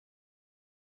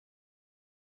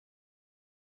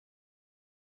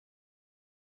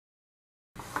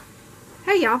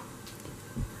Hey y'all,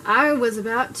 I was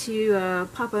about to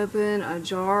pop open a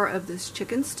jar of this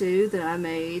chicken stew that I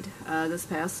made this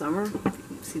past summer. You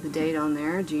can see the date on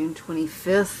there, June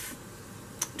 25th,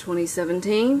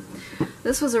 2017.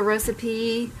 This was a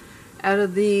recipe out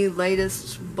of the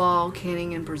latest Ball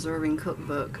Canning and Preserving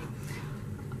cookbook.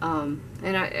 And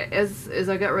as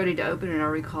I got ready to open it, I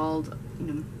recalled,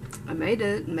 I made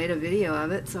a video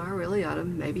of it, so I really ought to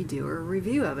maybe do a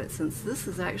review of it, since this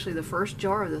is actually the first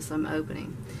jar of this I'm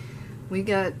opening. We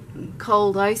got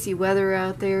cold, icy weather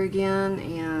out there again,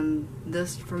 and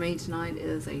this for me tonight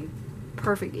is a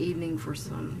perfect evening for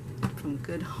some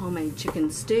good homemade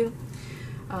chicken stew.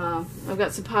 I've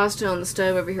got some pasta on the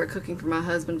stove over here cooking for my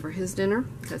husband for his dinner,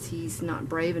 because he's not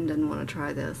brave and doesn't want to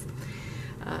try this.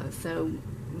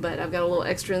 But I've got a little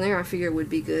extra in there I figure would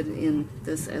be good in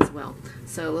this as well.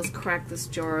 So let's crack this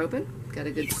jar open. Got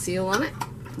a good seal on it.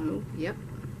 Oh, yep.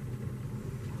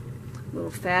 A little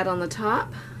fat on the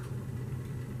top.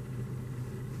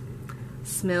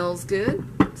 Smells good.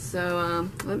 So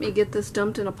let me get this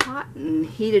dumped in a pot and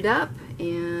heat it up,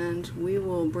 and we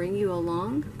will bring you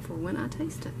along for when I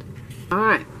taste it.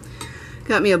 Alright,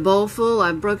 got me a bowl full.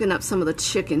 I've broken up some of the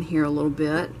chicken here a little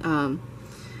bit.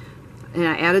 And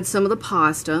I added some of the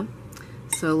pasta.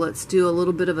 So let's do a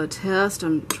little bit of a test.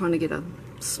 I'm trying to get a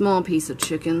small piece of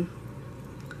chicken.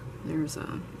 There's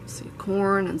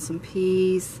corn and some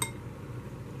peas.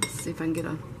 Let's see if I can get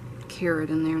a carrot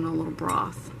in there and a little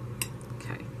broth.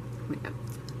 Okay, here we go.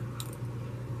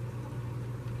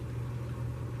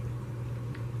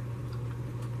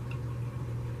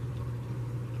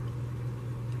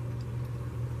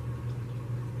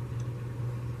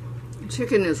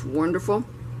 Chicken is wonderful.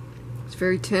 It's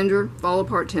very tender, fall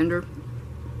apart tender.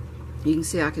 You can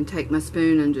see I can take my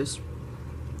spoon and just,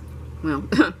 well,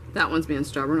 that one's being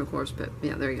stubborn, of course, but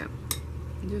yeah, there you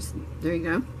go. There you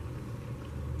go.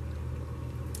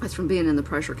 That's from being in the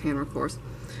pressure canner, of course.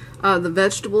 The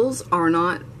vegetables are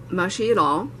not mushy at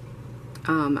all.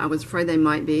 I was afraid they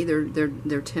might be.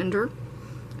 They're tender,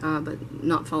 but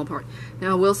not fall apart.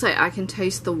 Now, I will say I can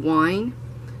taste the wine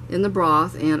in the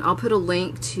broth, and I'll put a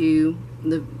link to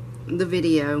the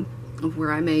video of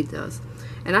where I made this.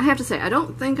 And I have to say, I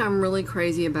don't think I'm really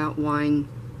crazy about wine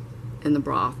in the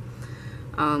broth.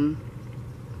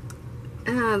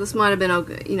 This might have been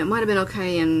okay, might have been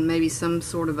okay in maybe some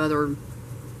sort of other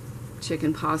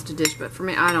chicken pasta dish, but for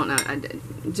me, I don't know.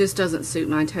 It just doesn't suit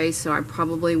my taste, so I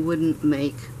probably wouldn't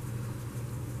make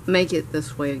it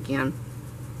this way again.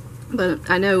 But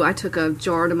I know I took a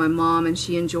jar to my mom, and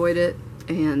she enjoyed it,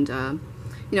 and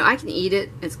I can eat it.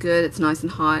 It's good. It's nice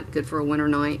and hot. Good for a winter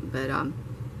night. But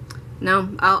no,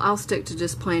 I'll stick to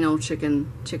just plain old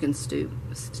chicken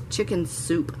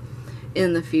soup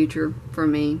in the future for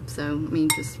me. So I mean,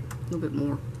 just a little bit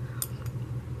more.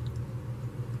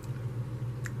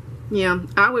 Yeah,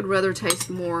 I would rather taste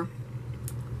more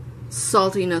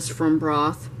saltiness from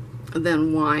broth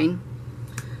than wine.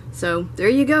 So there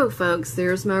you go, folks.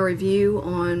 There's my review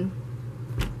on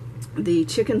the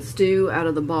chicken stew out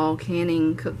of the Ball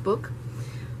Canning cookbook.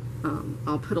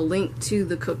 I'll put a link to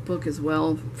the cookbook as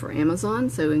well for Amazon,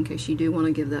 so in case you do want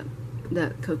to give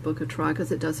that cookbook a try,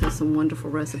 because it does have some wonderful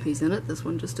recipes in it. This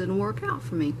one just didn't work out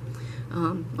for me.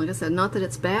 Like I said, not that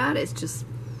it's bad, it's just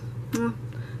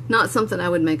not something I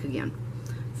would make again.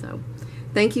 So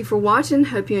thank you for watching.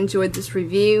 Hope you enjoyed this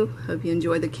review. Hope you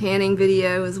enjoyed the canning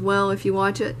video as well if you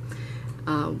watch it.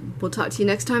 We'll talk to you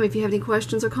next time. If you have any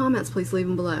questions or comments, please leave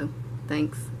them below.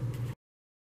 Thanks.